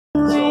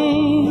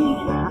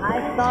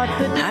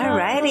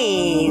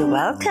Alrighty,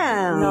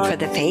 welcome for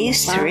the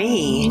phase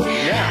 3.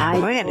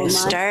 We're going to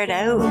start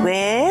out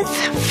with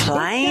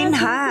Flying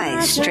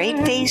High, straight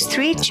phase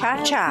 3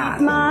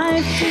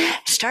 cha-cha.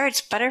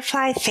 Starts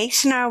butterfly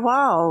facing our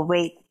wall,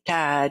 weight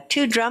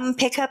 2 drum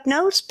pickup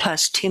notes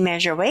plus 2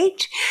 measure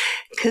weight,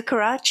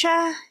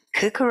 cucaracha,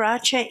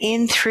 cucaracha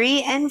in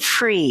 3 and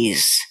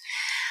freeze.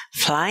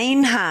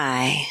 Flying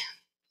High.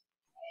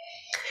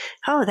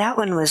 Oh, that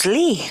one was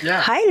Lee. Yeah.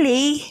 Hi,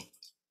 Lee.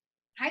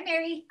 Hi,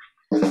 Mary.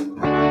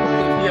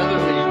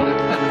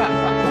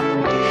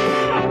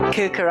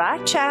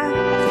 Cucaracha,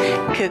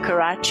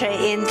 cucaracha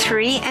in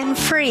 3 and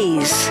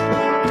freeze.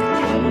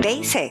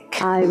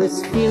 Basic. I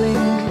was feeling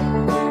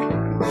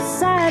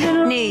sad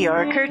and New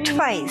Yorker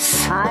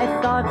twice. I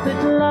thought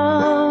that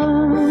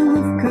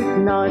love could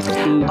not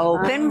be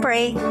Open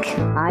break.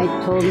 I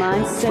told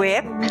myself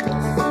Whip.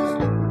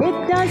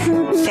 it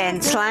doesn't.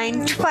 Fence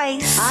line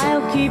twice.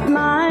 I'll keep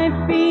my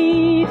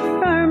feet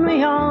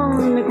firmly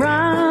on the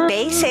ground.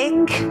 Basic.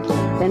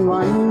 Then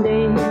one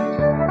day,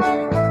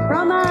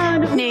 from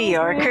out of New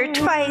Yorker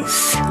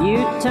twice. you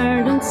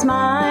turned and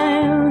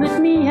smiled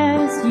at me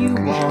as you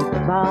walked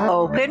by.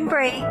 Open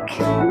break.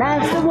 And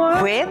as the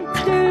world Whip.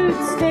 stood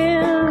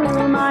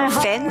still, my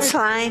heart Fence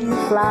line.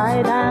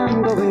 slide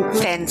down, going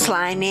crazy. Fence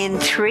line in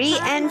 3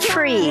 and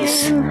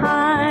freeze.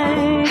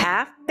 High,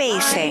 Half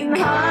basic.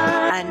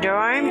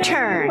 Underarm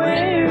turn.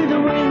 where the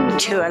wind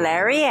To a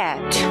lariat.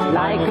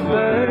 like a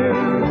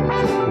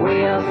bird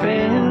way up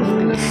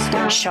in the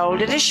sky.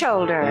 Shoulder to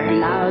shoulder.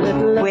 Now that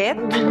love Whip.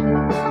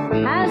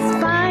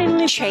 has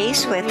finally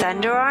Chase with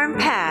underarm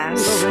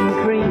pass. going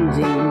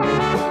crazy,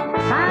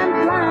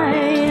 I'm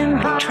flying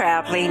high.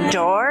 Traveling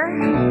door.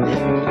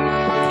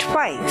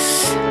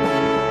 Twice.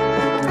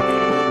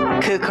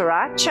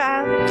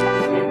 Cucaracha.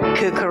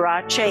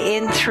 Cucaracha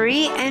in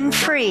 3 and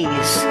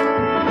freeze.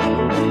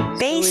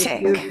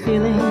 Basic. You're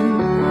feeling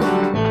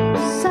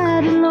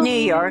sad and lonely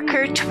New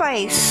Yorker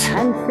twice.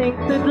 and think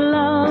that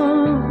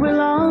love will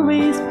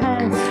always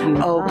pass you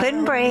by.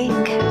 Open break.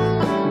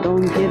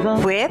 Don't give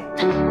up. Whip.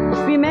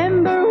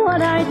 Remember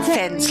what I tell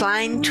Fence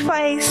line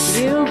twice.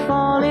 you. You'll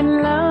fall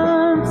in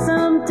love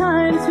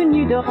sometimes when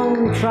you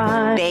don't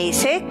try.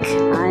 Basic.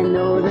 I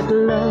know that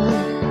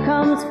love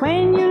comes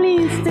when you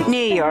least expect. New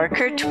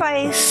Yorker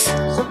twice.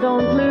 So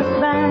don't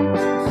look back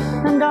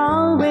and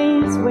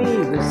always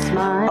wave a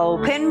smile.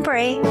 Open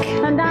break.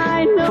 And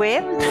I know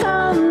Whip.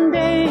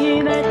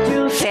 someday that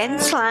you'll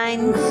Fence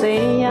line.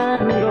 say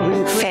I'm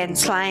going crazy.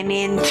 Fence line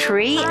in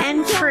 3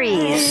 and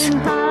freeze.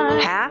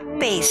 Half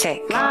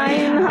basic.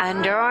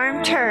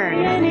 Underarm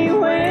turn.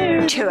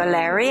 Anywhere To a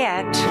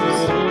lariat.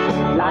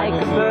 like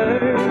a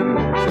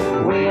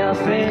bird way up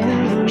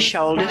in.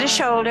 Shoulder to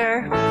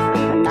shoulder.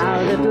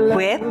 Now that love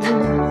Whip.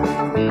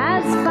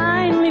 has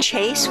finally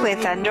Chase with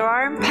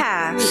underarm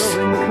pass.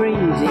 going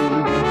crazy,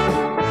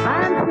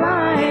 I'm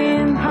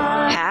flying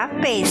high, Half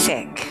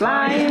basic.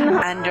 flying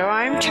high.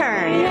 Underarm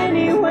turn.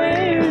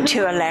 Anywhere To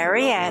a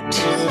lariat.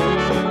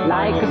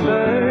 like a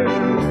bird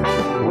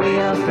way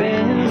up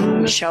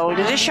in.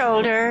 Shoulder to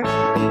shoulder.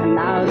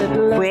 Now that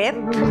love Whip.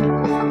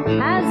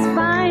 has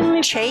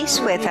finally Chase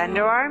with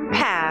underarm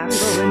pass.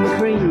 going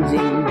crazy,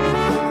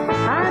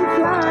 I'm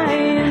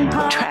flying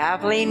high.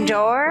 Traveling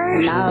door.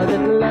 Now that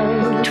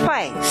love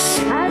Twice.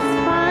 has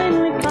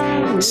finally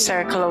found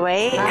Circle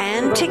away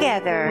and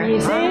together.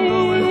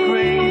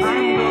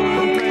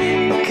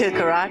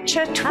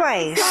 Cucaracha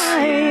twice.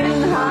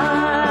 flying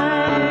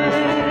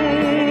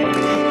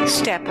high.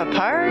 Step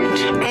apart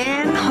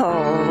and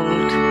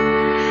hold.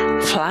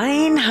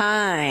 Flying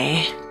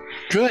high.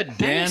 Good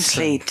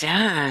dancing. Nicely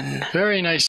done. Very nice.